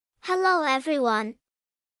Hello everyone.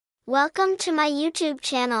 Welcome to my YouTube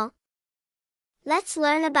channel. Let's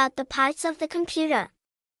learn about the parts of the computer.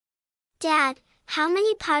 Dad, how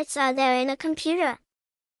many parts are there in a computer?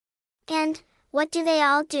 And what do they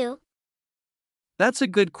all do? That's a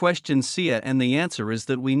good question, Sia, and the answer is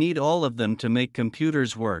that we need all of them to make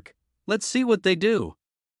computers work. Let's see what they do.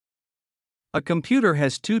 A computer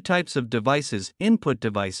has two types of devices: input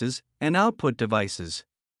devices and output devices.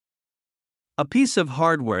 A piece of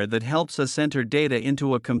hardware that helps us enter data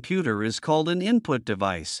into a computer is called an input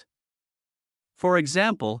device. For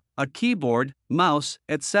example, a keyboard, mouse,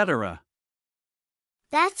 etc.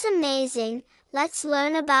 That's amazing. Let's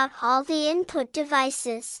learn about all the input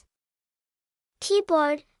devices.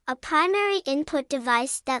 Keyboard, a primary input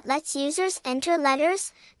device that lets users enter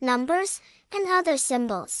letters, numbers, and other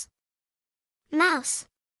symbols. Mouse,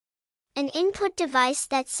 an input device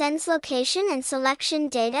that sends location and selection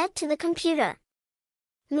data to the computer.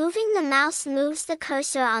 Moving the mouse moves the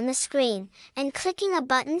cursor on the screen, and clicking a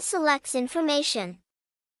button selects information.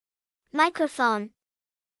 Microphone,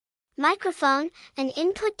 an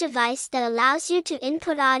input device that allows you to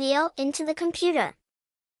input audio into the computer.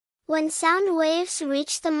 When sound waves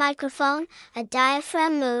reach the microphone, a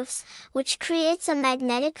diaphragm moves, which creates a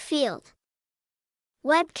magnetic field.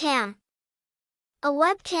 Webcam, a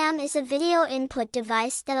webcam is a video input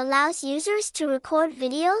device that allows users to record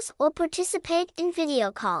videos or participate in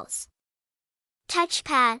video calls.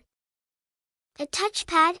 Touchpad, a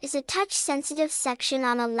touchpad is a touch-sensitive section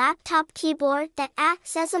on a laptop keyboard that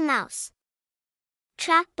acts as a mouse.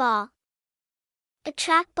 Trackball, a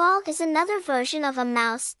trackball is another version of a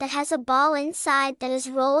mouse that has a ball inside that is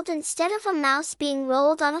rolled instead of a mouse being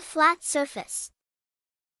rolled on a flat surface.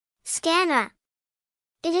 Scanner,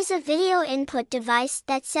 it is a video input device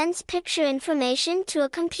that sends picture information to a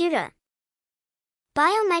computer.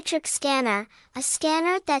 Biometric scanner, a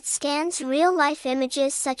scanner that scans real-life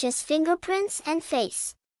images such as fingerprints and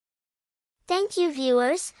face. Thank you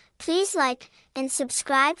viewers, please like and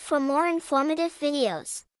subscribe for more informative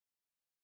videos.